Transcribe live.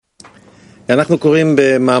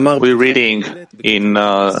We're reading in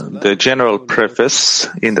the general preface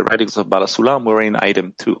in the writings of Baal HaSulam. We're in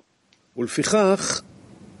item 2.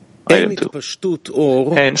 Item 2.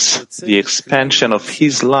 Hence, the expansion of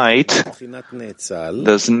his light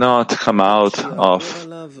does not come out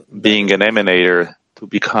of being an emanator to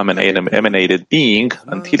become an emanated being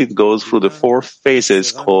until it goes through the 4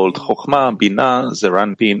 phases called Chokhmah, Binah,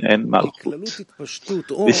 Zeranpin, and Malchut.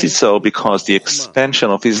 This is so because the expansion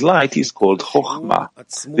of his light is called Chokhmah.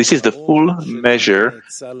 This is the full measure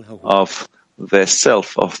of the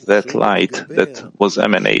self of that light that was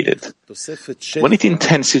emanated. When it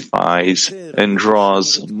intensifies and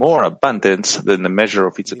draws more abundance than the measure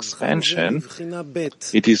of its expansion,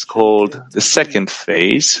 it is called the second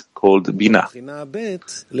phase, called Binah.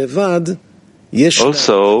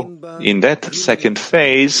 Also, in that second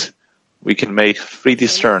phase, we can make 3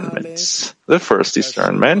 discernments. The first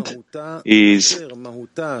discernment is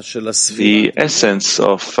the essence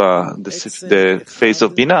of the phase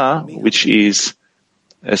of Binah, which is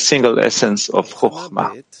a single essence of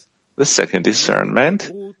Chokhmah. The second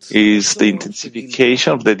discernment is the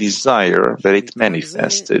intensification of the desire that it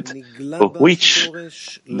manifested, of which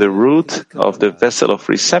the root of the vessel of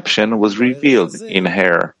reception was revealed in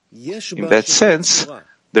her. In that sense,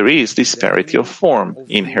 there is disparity of form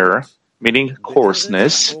in her, meaning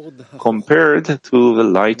coarseness, compared to the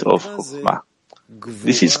light of Chokhmah.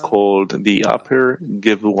 This is called the upper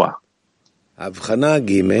Gevurah.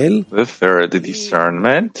 The third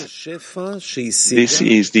discernment, this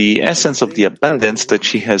is the essence of the abundance that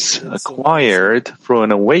she has acquired through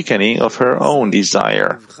an awakening of her own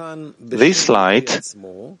desire. This light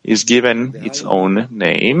is given its own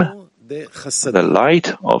name, the light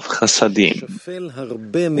of Chasadim,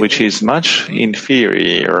 which is much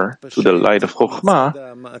inferior to the light of Chokhmah,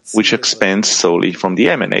 which expands solely from the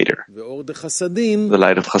emanator. The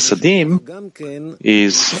light of Chasadim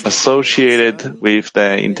is associated with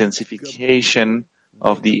the intensification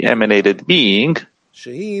of the emanated being,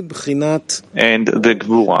 and the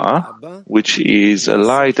Gvurah, which is a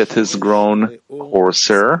light that has grown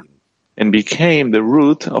coarser and became the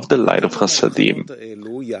root of the light of Chasadim.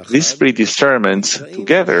 These 3 discernments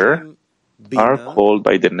together are called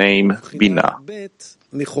by the name Binah,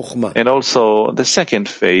 and also the second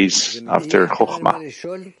phase after Chokhmah.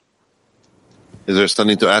 Is there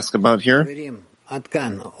something to ask about here?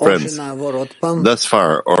 Friends, thus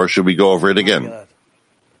far, or should we go over it again?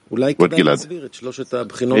 What,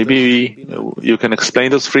 Gilad? Maybe you can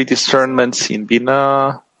explain those 3 discernments in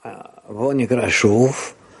Binah.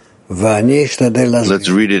 Let's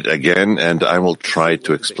read it again, and I will try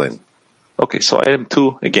to explain. Okay, so item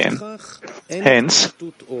 2 again. Hence,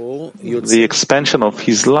 the expansion of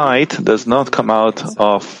his light does not come out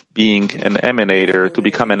of being an emanator to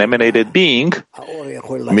become an emanated being.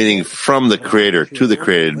 Meaning from the creator to the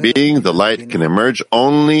created being, the light can emerge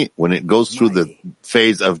only when it goes through the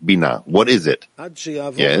phase of Binah. What is it?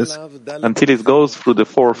 Yes? Until it goes through the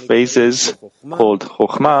 4 phases called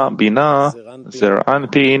Chokhmah, Binah,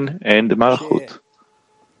 Zeranpin, and Malchut.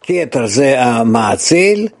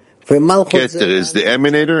 Keter is the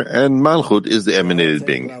emanator, and Malchut is the emanated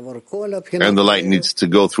being. And the light needs to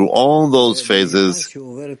go through all those phases,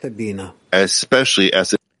 especially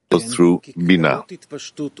as it goes through Binah.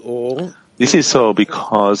 This is so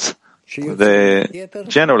because the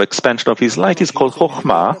general expansion of his light is called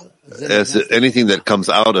Chokhmah. As anything that comes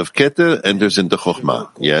out of Keter enters into Chokhmah.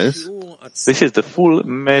 Yes? This is the full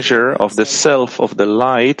measure of the self of the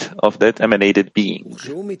light of that emanated being.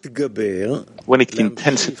 When it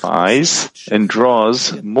intensifies and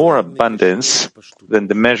draws more abundance than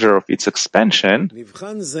the measure of its expansion,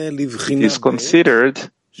 it is considered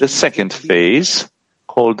the second phase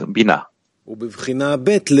called Binah.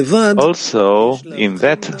 Also, in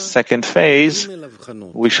that second phase,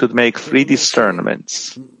 we should make 3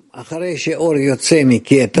 discernments. Meaning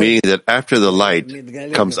that after the light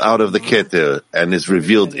comes out of the Keter and is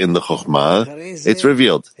revealed in the Chokhmah, it's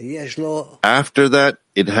revealed. After that,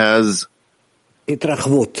 it has an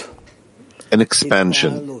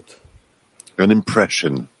expansion, an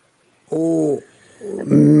impression.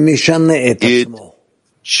 It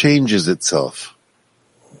changes itself.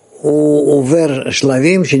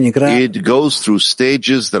 It goes through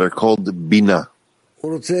stages that are called Binah.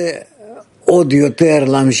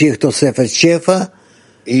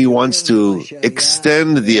 He wants to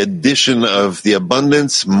extend the addition of the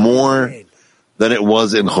abundance more than it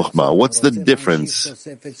was in Chokhmah. What's the difference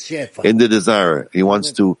in the desire? He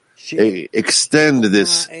wants to extend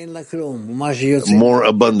this more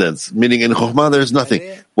abundance, meaning in Chokhmah there's nothing.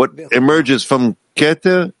 What emerges from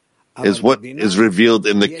Keter is what is revealed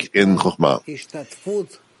in Chokhmah.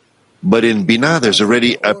 But in Binah, there's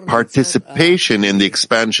already a participation in the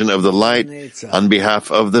expansion of the light on behalf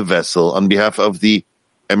of the vessel, on behalf of the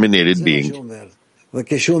emanated being.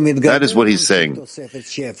 That is what he's saying.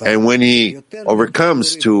 And when he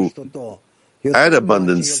overcomes to add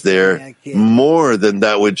abundance there, more than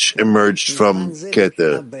that which emerged from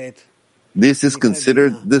Keter, this is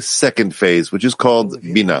considered the second phase, which is called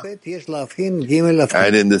Binah.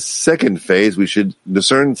 And in the second phase, we should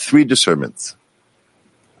discern three discernments.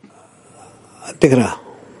 Read.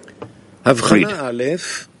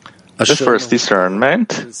 The first discernment,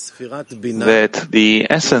 that the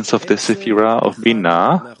essence of the Sephirah of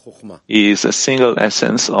Binah is a single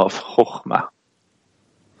essence of Chokhmah.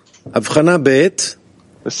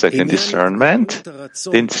 The second discernment,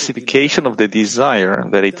 the intensification of the desire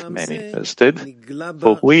that it manifested,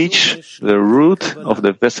 for which the root of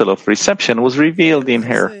the vessel of reception was revealed in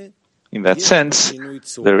her. In that sense,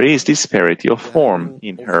 there is disparity of form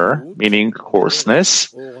in her, meaning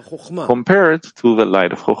coarseness, compared to the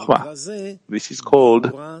light of Chokhmah. This is called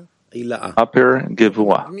upper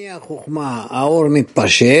Gevurah.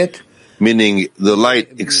 Meaning the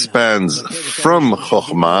light expands from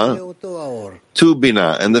Chokhmah to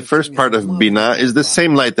Binah. And the first part of Binah is the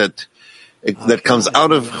same light that comes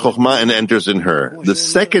out of Chokhmah and enters in her. The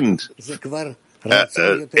second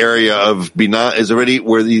area of Binah is already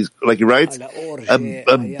where he writes,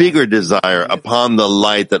 a bigger desire upon the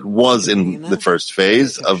light that was in the first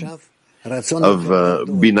phase of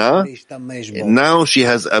Binah. Now she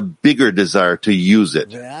has a bigger desire to use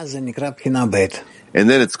it. And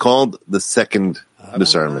then it's called the second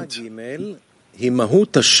discernment. The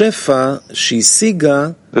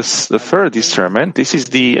third discernment, this is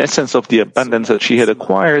the essence of the abundance that she had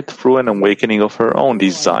acquired through an awakening of her own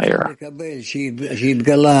desire. Meaning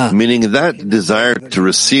that desire to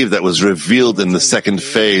receive that was revealed in the second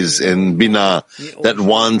phase in Binah, that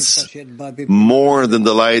wants more than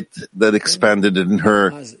the light that expanded in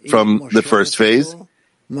her from the first phase,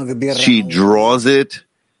 she draws it,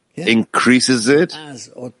 increases it,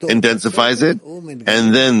 intensifies it,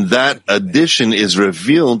 and then that addition is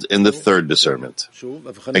revealed in the third discernment.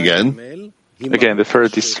 Again, the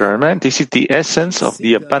third discernment, this is the essence of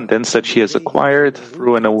the abundance that she has acquired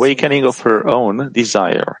through an awakening of her own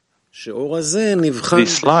desire.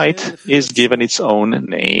 This light is given its own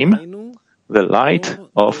name, the light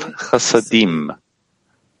of Chasadim,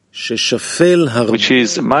 which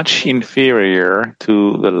is much inferior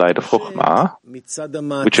to the light of Chokhmah,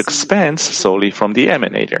 which expands solely from the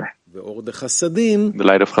emanator. The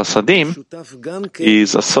light of Chasadim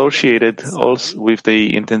is associated also with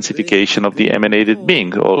the intensification of the emanated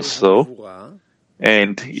being also,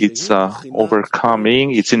 and its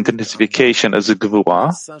overcoming, its intensification as a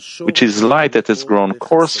Gevurah, which is light that has grown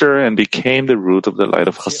coarser and became the root of the light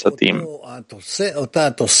of Chasadim.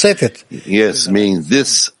 Yes, meaning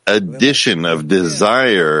this addition of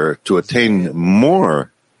desire to attain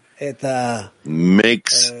more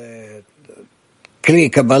makes the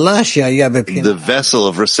vessel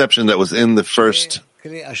of reception that was in the first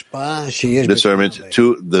discernment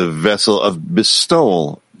to the vessel of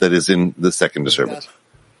bestowal that is in the second discernment.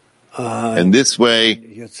 And this way,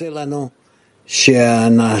 it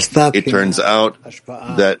turns out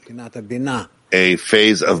that a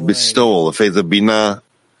phase of bestowal, a phase of Binah,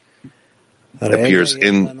 appears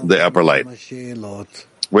in the upper light.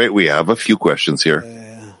 Wait, we have a few questions here.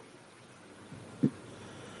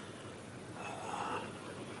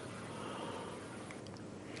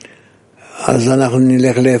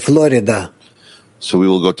 So we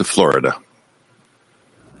will go to Florida.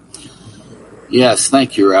 Yes,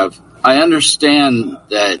 thank you, Rav. I understand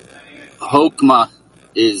that Chokhmah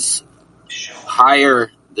is higher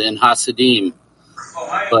than Hasidim,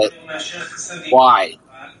 but why?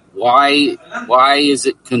 Why is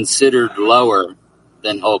it considered lower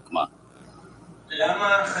than Chokhmah?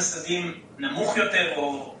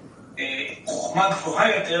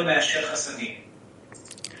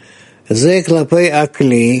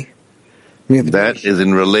 That is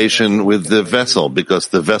in relation with the vessel, because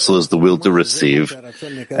the vessel is the will to receive,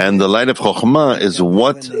 and the light of Chokhmah is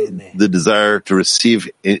what the desire to receive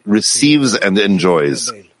receives and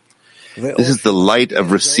enjoys. This is the light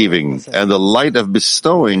of receiving, and the light of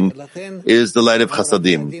bestowing is the light of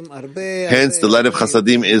Chasadim. Hence, the light of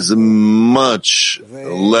Chasadim is much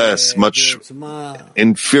less, much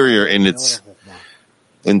inferior in its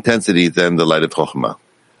intensity than the light of Chokhmah.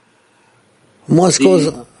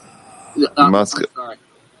 Sorry.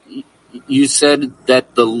 You said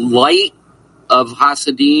that the light of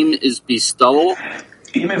Hasidim is bestowal,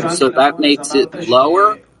 so that makes it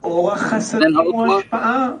lower than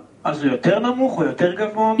Chokhmah?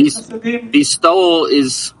 Bestowal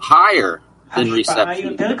is higher than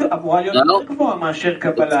reception. No?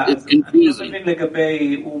 It's confusing.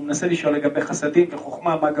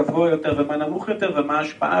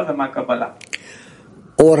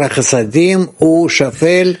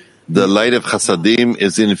 The light of Chasadim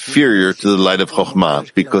is inferior to the light of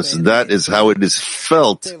Chokhmah, because that is how it is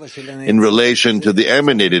felt in relation to the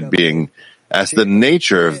emanated being, as the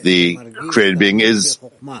nature of the created being is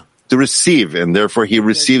to receive, and therefore he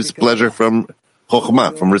receives pleasure from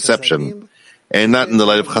Chokhmah, from reception, and not in the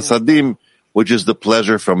light of Chasadim, which is the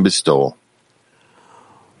pleasure from bestowal.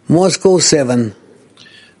 Moscow 7.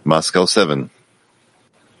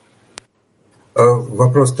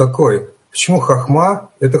 Вопрос такой. Почему хахма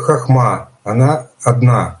 – это хахма? Она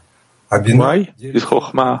одна. Why is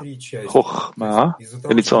Chokhmah Chokhmah,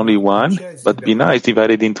 and it's only one, but Binah is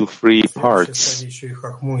divided into three parts?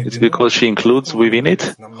 It's because she includes within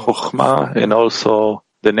it Chokhmah, and also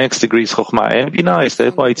the next degree is Chokhmah and Binah. Is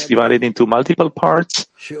that why it's divided into multiple parts?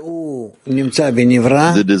 The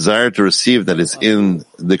desire to receive that is in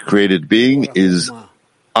the created being is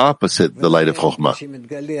opposite the light of Chokhmah.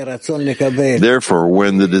 Therefore,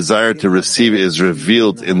 when the desire to receive is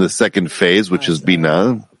revealed in the second phase, which is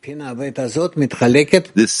Binah,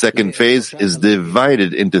 this second phase is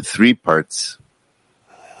divided into three parts.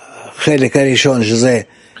 The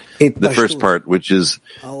first part, which is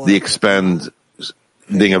the expanding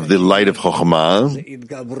of the light of Chokhmah.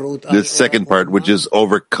 The second part, which is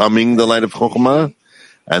overcoming the light of Chokhmah.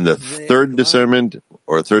 And the third discernment,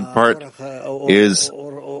 or third part, is the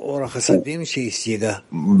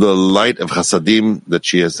light of Chasadim that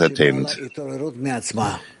she has attained,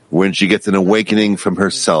 when she gets an awakening from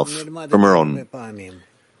herself, from her own.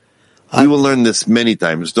 We will learn this many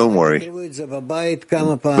times, don't worry.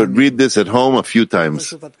 But read this at home a few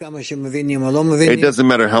times. It doesn't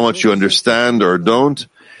matter how much you understand or don't.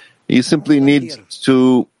 You simply need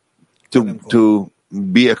to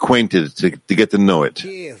be acquainted, to get to know it.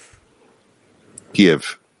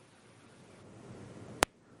 Kiev.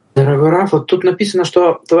 Дорогой Раф, вот тут написано,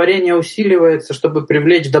 что творение усиливается, чтобы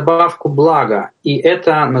привлечь добавку блага. И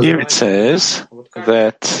это называется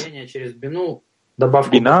творение через бину,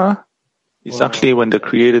 добавку Binah is actually when the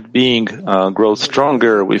created being grows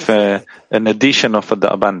stronger with an addition of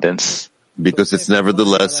the abundance. Because it's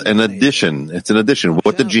nevertheless an addition. It's an addition.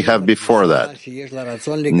 What did she have before that?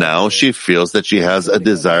 Now she feels that she has a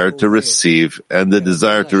desire to receive, and the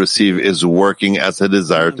desire to receive is working as a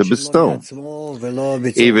desire to bestow.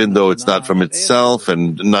 Even though it's not from itself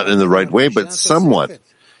and not in the right way, but somewhat.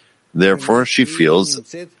 Therefore, she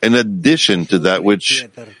feels an addition to that which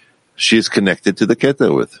she is connected to the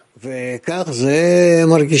Keter with.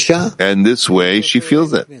 And this way she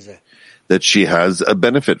feels that she has a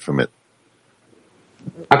benefit from it.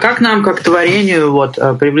 А как нам, как творению,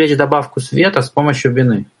 привлечь добавку света с помощью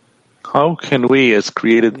бины? How can we, as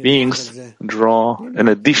created beings, draw an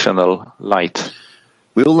additional light?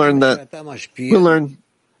 We'll learn that. We'll learn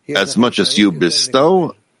as much as you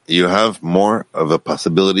bestow, you have more of a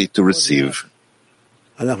possibility to receive.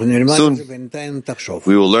 Soon,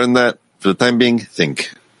 we will learn that. For the time being,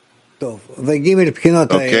 think.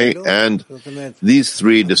 Okay, and these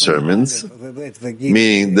three discernments,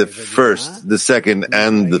 meaning the first, the second,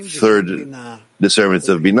 and the third discernments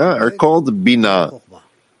of Binah, are called Binah,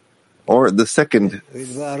 or the second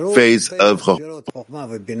phase of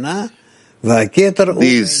Chokhmah.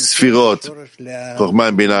 These Sfirot, Chokhmah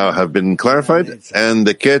and Binah, have been clarified, and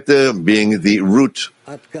the Keter being the root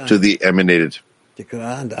to the emanated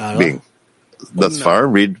being. Thus far,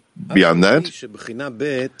 read beyond that.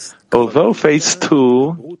 Although phase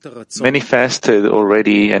 2 manifested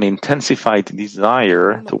already an intensified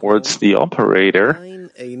desire towards the operator,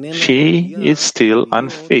 she is still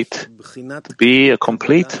unfit to be a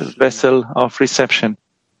complete vessel of reception.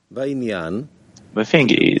 The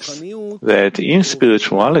thing is that in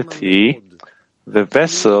spirituality, the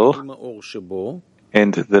vessel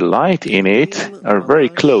and the light in it are very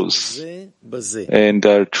close and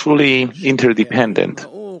are truly interdependent.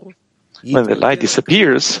 When the light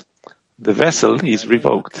disappears, the vessel is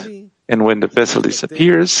revoked, and when the vessel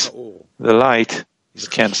disappears, the light is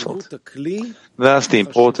cancelled. Thus, the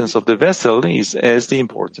importance of the vessel is as the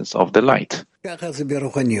importance of the light. That's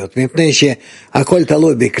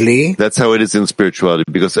how it is in spirituality,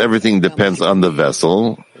 because everything depends on the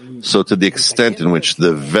vessel. So to the extent in which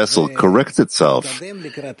the vessel corrects itself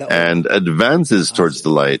and advances towards the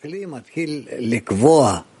light,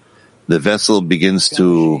 the vessel begins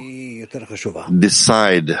to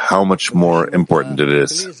decide how much more important it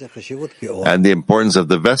is. And the importance of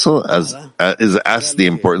the vessel is as the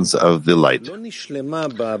importance of the light.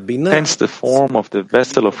 Hence, the form of the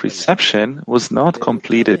vessel of reception was not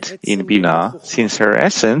completed in Binah, since her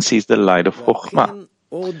essence is the light of Chokhmah.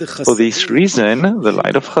 For this reason, the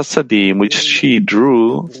light of Chasadim, which she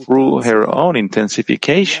drew through her own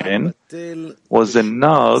intensification, was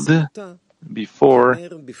annulled before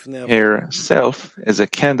herself as a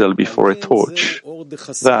candle before a torch.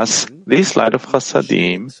 Thus, this light of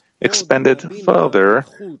Chasadim expanded further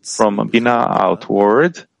from Binah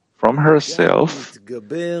outward, from herself,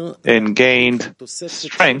 and gained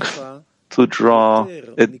strength to draw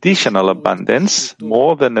additional abundance,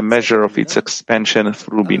 more than the measure of its expansion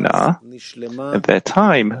through Binah. At that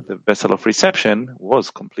time, the vessel of reception was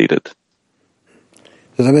completed.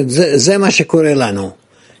 Meaning,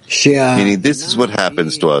 this is what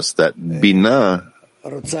happens to us, that Binah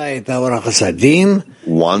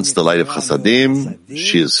wants the light of Chasadim,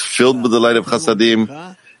 she is filled with the light of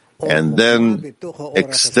Chasadim, and then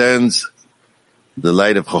extends the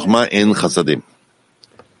light of Chokhmah in Chasadim.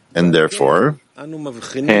 And therefore,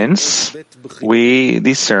 hence, we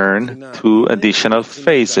discern two additional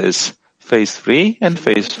phases, phase 3 and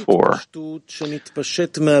phase 4.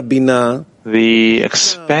 The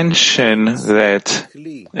expansion that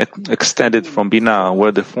extended from Binah,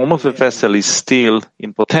 where the form of the vessel is still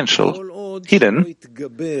in potential, hidden,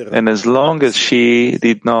 and as long as she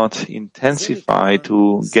did not intensify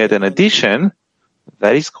to get an addition,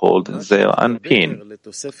 that is called Zer Anpin.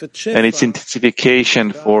 And its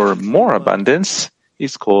intensification for more abundance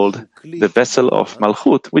is called the vessel of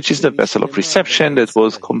Malchut, which is the vessel of reception that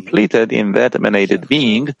was completed in that emanated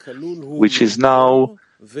being, which is now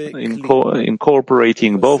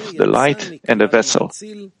incorporating both the light and the vessel.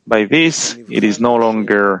 By this, it is no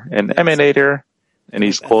longer an emanator and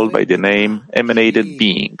is called by the name emanated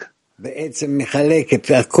being. Meaning,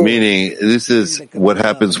 this is what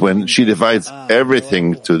happens when she divides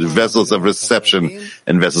everything to the vessels of reception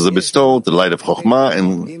and vessels of bestowal, the light of Chokhmah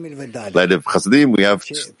and light of Chasadim. We have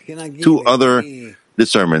two other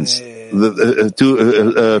discernments,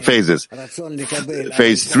 two phases,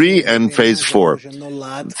 phase 3 and phase 4.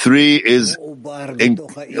 3 is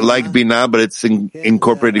like Binah, but it's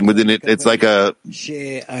incorporating within it. It's like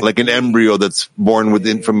an embryo that's born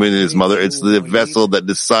from within his mother. It's the vessel that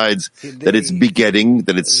decides that it's begetting,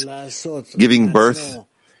 that it's giving birth,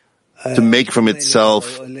 to make from itself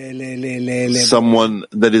someone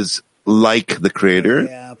that is like the Creator,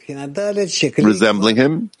 resembling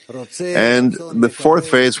Him. And the 4th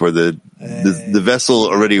phase, where the vessel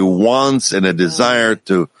already wants and a desire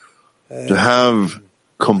to have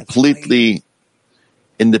completely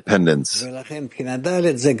independence. And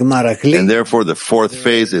therefore, the 4th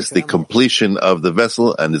phase is the completion of the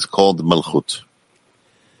vessel and is called Malchut.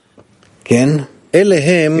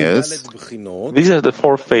 Yes. These are the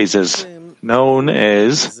 4 phases, known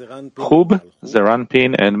as Chub, Zer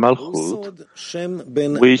Anpin, and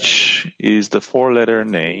Malchut, which is the 4-letter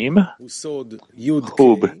name.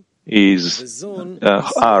 Chub is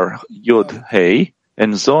R, Yod, Hey,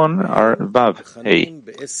 and Zon are Vav, Hey.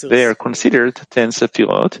 They are considered 10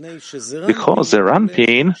 Sefirot because Zer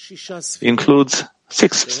Anpin includes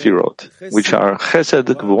 6 Sefirot, which are Chesed,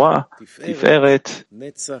 Gvura, Tiferet,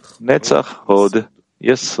 Netzach, Hod,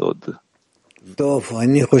 Yesod.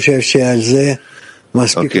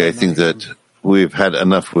 Okay, I think that we've had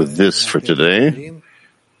enough with this for today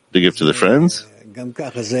to give to the friends,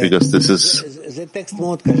 because this is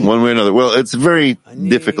one way or another. Well, it's a very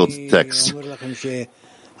difficult text.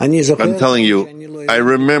 I'm telling you, I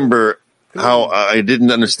remember how I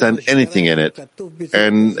didn't understand anything in it.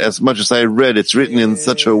 And as much as I read, it's written in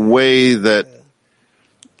such a way that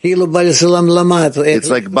it's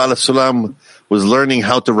like Baal HaSulam was learning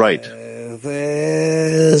how to write.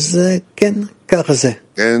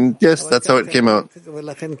 And yes, that's how it came out.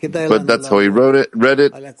 But that's how he read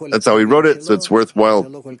it, that's how he wrote it, so it's worthwhile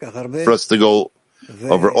for us to go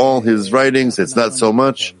over all his writings. It's not so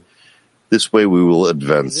much. This way we will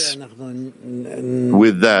advance.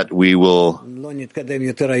 With that, we will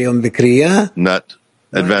not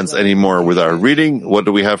advance anymore with our reading. What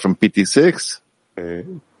do we have from PT6? Thank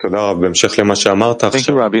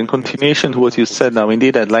you, Rabbi. In continuation to what you said now,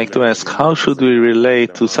 indeed, I'd like to ask, how should we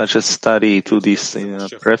relate to such a study, to this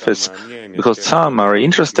preface? Because some are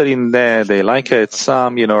interested in that, they like it,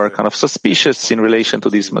 some, are kind of suspicious in relation to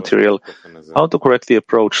this material. How to correctly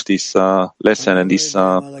approach this lesson and these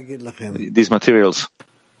materials?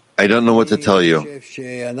 I don't know what to tell you.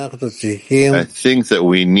 I think that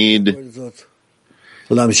we need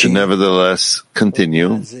to nevertheless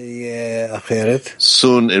continue.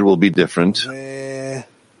 Soon it will be different.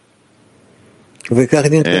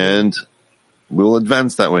 And we will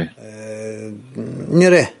advance that way.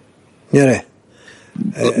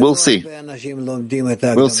 We'll see.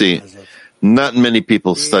 We'll see. Not many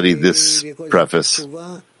people study this preface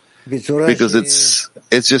because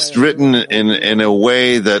it's just written in a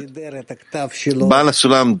way that Baal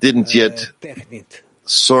HaSulam didn't yet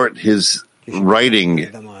sort his writing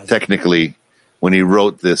technically when he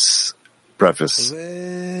wrote this preface.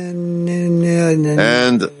 And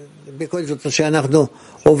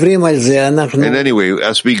anyway,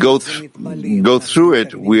 as we go through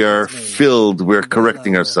it, we are filled, we're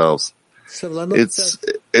correcting ourselves.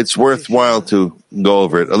 It's worthwhile to go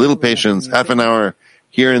over it. A little patience, half an hour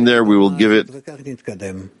here and there, we will give it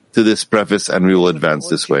to this preface and we will advance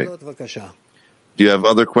this way. Do you have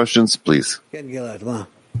other questions, please?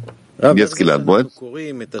 Yes, Gilad, what?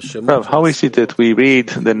 Rav, how is it that we read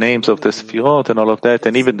the names of the Sefirot and all of that,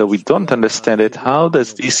 and even though we don't understand it, how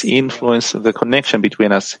does this influence the connection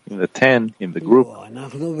between us in the 10, in the group?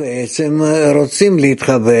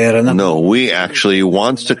 No, we actually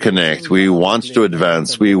want to connect, we want to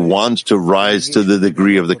advance, we want to rise to the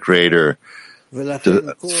degree of the Creator,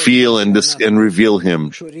 to feel and reveal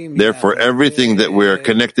Him. Therefore, everything that we are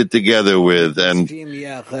connected together with and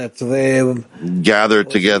gather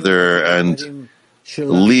together and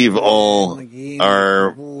leave all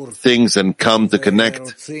our things and come to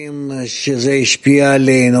connect and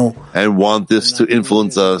want this to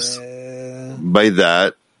influence us, by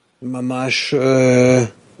that,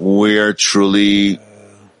 we are truly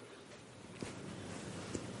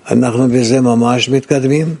advancing.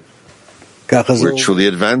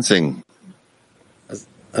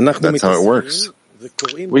 That's how it works.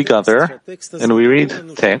 We gather and we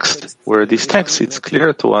read text, where this text, it's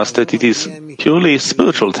clear to us that it is purely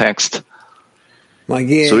spiritual text. So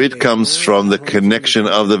it comes from the connection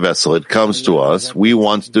of the vessel. It comes to us. We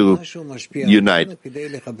want to unite.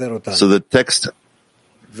 So the text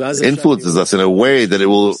influences us in a way that it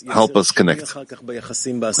will help us connect.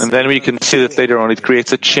 And then we can see that later on it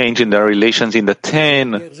creates a change in our relations in the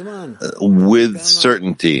 10. With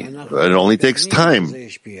certainty. It only takes time.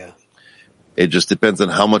 It just depends on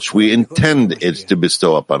how much we intend it to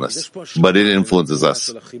bestow upon us. But it influences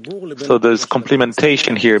us. So there's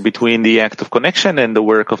complementation here between the act of connection and the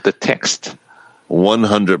work of the text.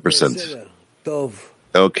 100%.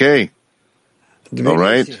 Okay. All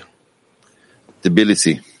right.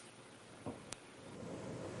 Tbilisi.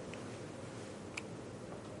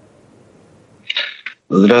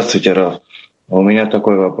 Здравствуйте, Раф. У меня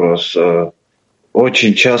такой вопрос.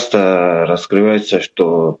 Очень часто раскрывается,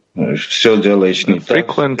 что все делаешь не так.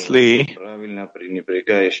 Frequently,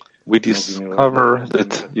 we discover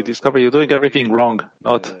that you're doing everything wrong,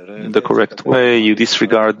 not in the correct way. You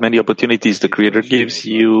disregard many opportunities the Creator gives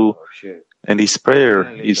you. And this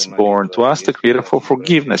prayer is born to ask the Creator for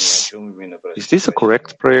forgiveness. Is this a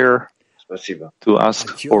correct prayer to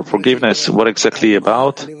ask for forgiveness? What exactly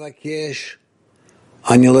about?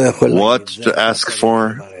 What to ask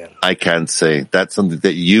for, I can't say. That's something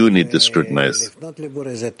that you need to scrutinize.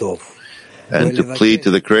 And to plead to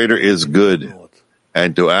the Creator is good.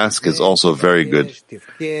 And to ask is also very good.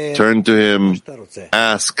 Turn to Him,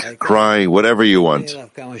 ask, cry, whatever you want,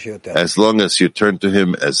 as long as you turn to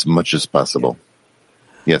Him as much as possible.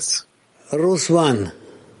 Yes. Ruswan.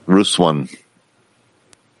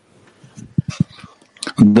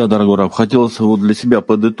 Да, дорогой Рав, хотелось для себя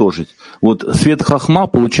подытожить. Свет Хохма,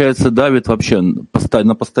 получается, давит вообще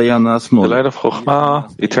на постоянной основе. The light of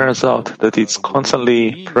Chokhmah, it turns out that it's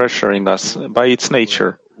constantly pressuring us by its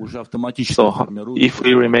nature. So if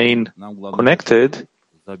we remain connected,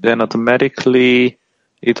 then automatically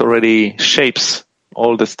it already shapes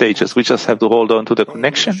all the stages. We just have to hold on to the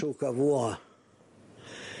connection.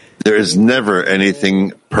 There is never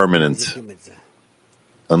anything permanent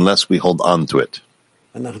unless we hold on to it.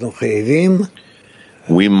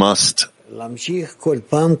 We must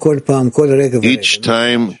each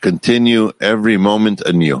time continue every moment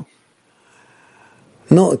anew.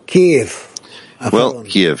 No, Kiev. Well,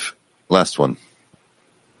 Kiev, last one.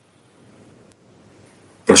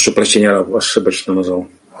 Прошу прощения, ошибочно назвал.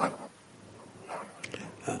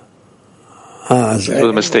 It was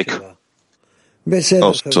a mistake.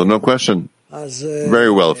 Oh, so no question. Very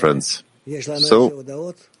well, friends. So,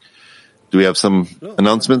 do we have some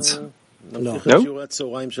announcements? No.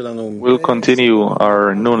 We'll continue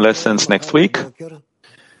our noon lessons next week.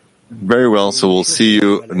 Very well, so we'll see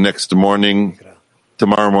you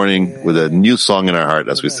tomorrow morning with a new song in our heart,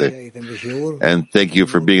 as we say. And thank you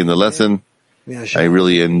for being in the lesson. I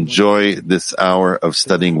really enjoy this hour of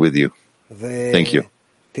studying with you. Thank you.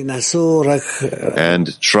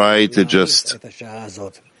 And try to just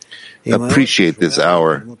appreciate this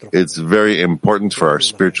hour. It's very important for our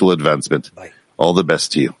spiritual advancement. All the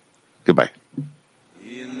best to you. Goodbye.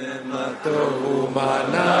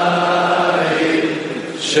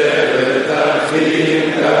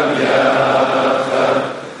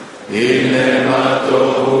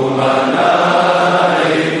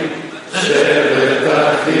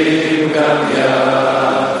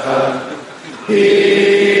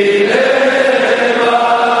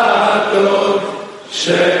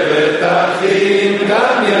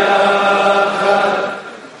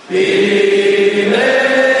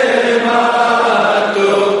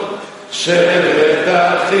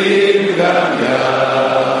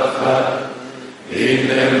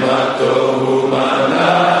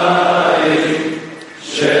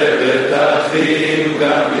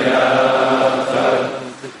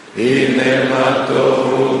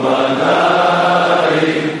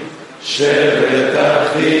 שבט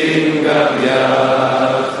אחים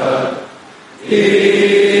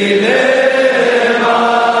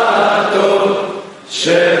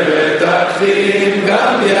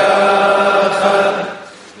גם יחד